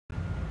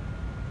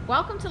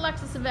Welcome to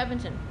Lexus of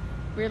Edmonton.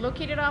 We are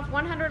located off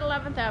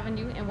 111th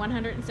Avenue and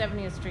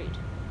 170th Street.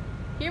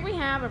 Here we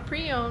have a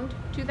pre-owned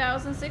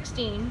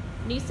 2016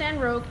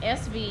 Nissan Rogue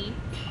SV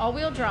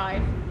all-wheel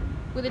drive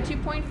with a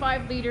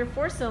 2.5-liter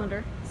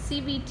 4-cylinder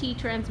CVT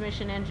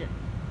transmission engine.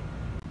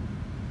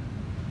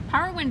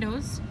 Power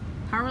windows,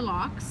 power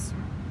locks,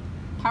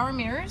 power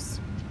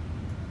mirrors.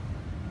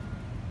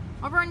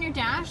 Over on your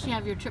dash you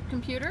have your trip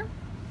computer,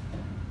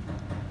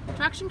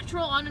 traction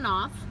control on and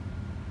off,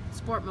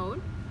 sport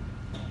mode,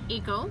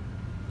 eco,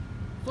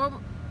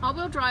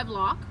 all-wheel drive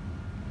lock,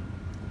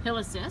 hill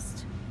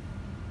assist.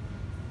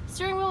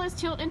 Steering wheel is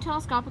tilt and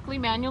telescopically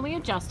manually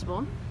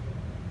adjustable.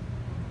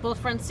 Both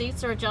front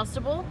seats are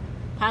adjustable.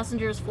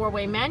 Passenger is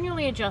 4-way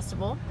manually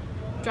adjustable.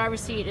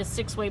 Driver's seat is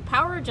 6-way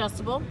power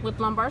adjustable with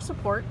lumbar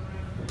support.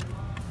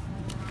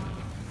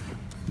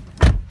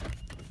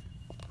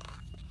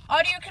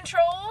 Audio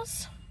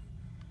controls,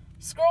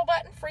 scroll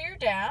button for your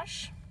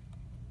dash,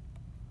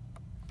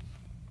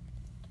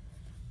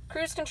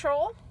 cruise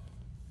control,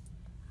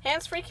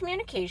 hands-free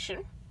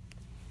communication,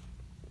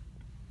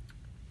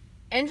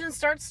 engine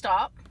start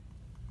stop,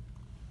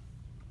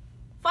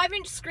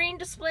 5-inch screen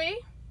display,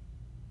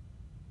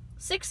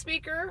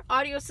 6-speaker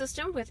audio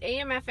system with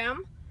AM/FM,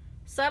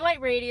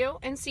 satellite radio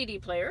and CD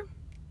player,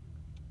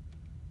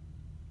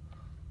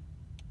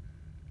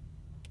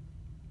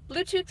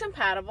 Bluetooth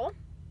compatible,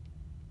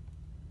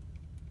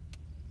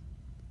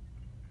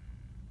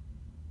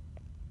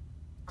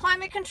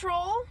 climate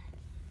control,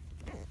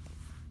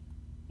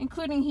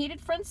 including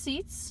heated front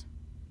seats.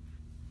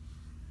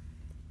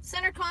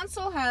 Center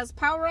console has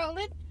power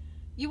outlet,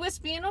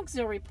 USB and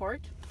auxiliary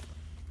port,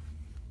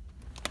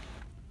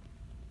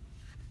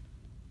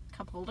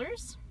 cup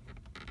holders,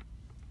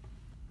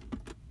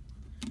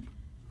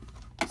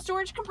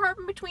 storage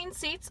compartment between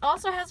seats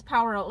also has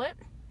power outlet,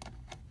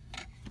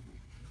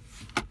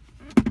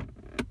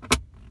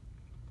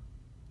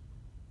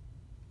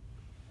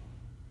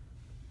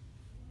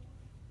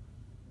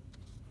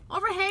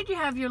 overhead you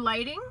have your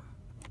lighting,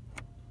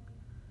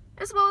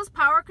 as well as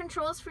power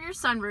controls for your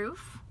sunroof.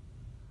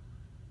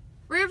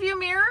 Rear view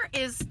mirror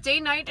is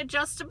day-night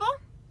adjustable.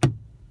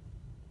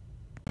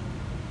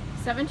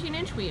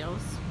 17-inch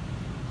wheels,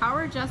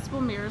 power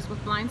adjustable mirrors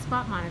with blind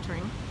spot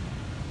monitoring.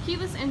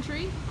 Keyless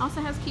entry, also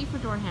has key for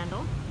door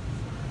handle.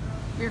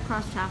 Rear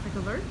cross traffic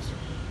alert.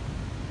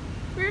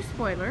 Rear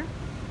spoiler.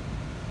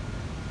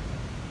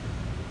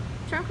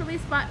 Trunk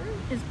release button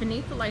is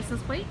beneath the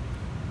license plate.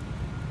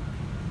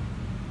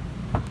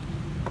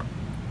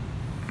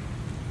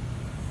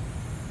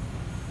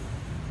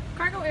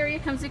 Cargo area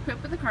comes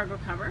equipped with a cargo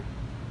cover,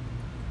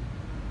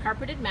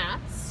 carpeted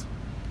mats,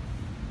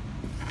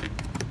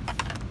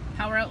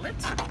 power outlet,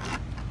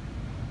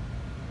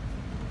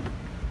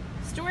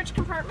 storage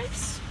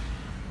compartments,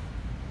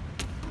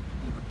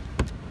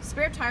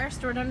 spare tire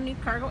stored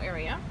underneath cargo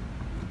area,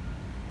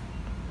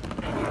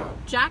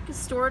 jack is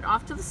stored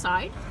off to the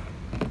side,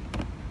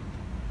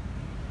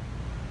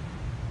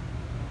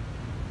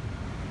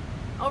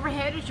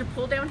 overhead is your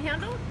pull down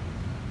handle,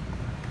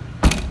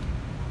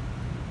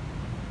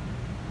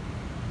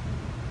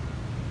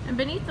 and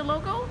beneath the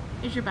logo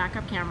is your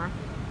backup camera.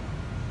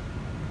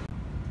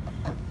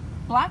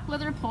 Black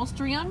leather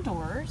upholstery on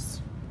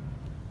doors,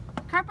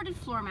 carpeted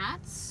floor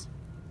mats,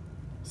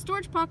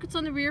 storage pockets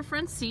on the rear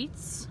front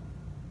seats,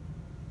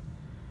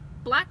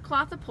 black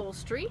cloth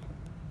upholstery,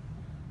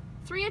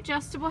 3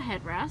 adjustable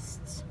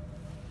headrests,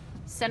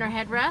 center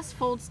headrest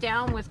folds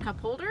down with cup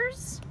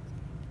holders,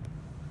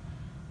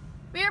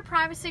 rear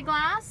privacy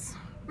glass,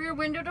 rear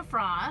window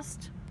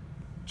defrost,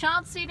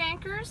 child seat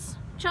anchors,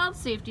 child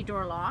safety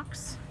door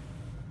locks,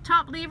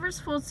 top levers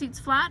fold seats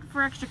flat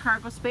for extra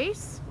cargo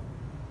space,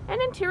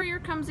 and interior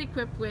comes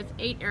equipped with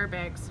 8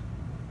 airbags.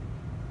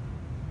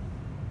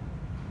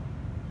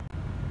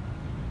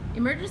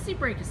 Emergency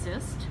brake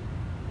assist,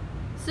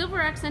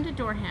 silver accented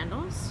door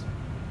handles,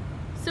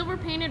 silver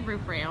painted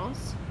roof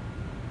rails,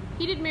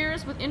 heated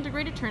mirrors with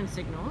integrated turn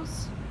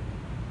signals,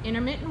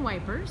 intermittent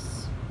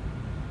wipers,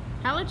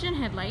 halogen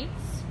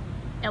headlights,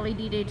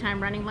 LED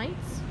daytime running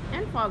lights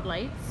and fog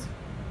lights,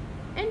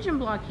 engine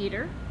block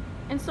heater,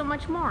 and so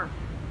much more.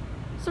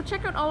 So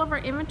check out all of our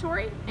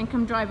inventory and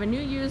come drive a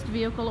new used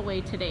vehicle away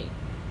today.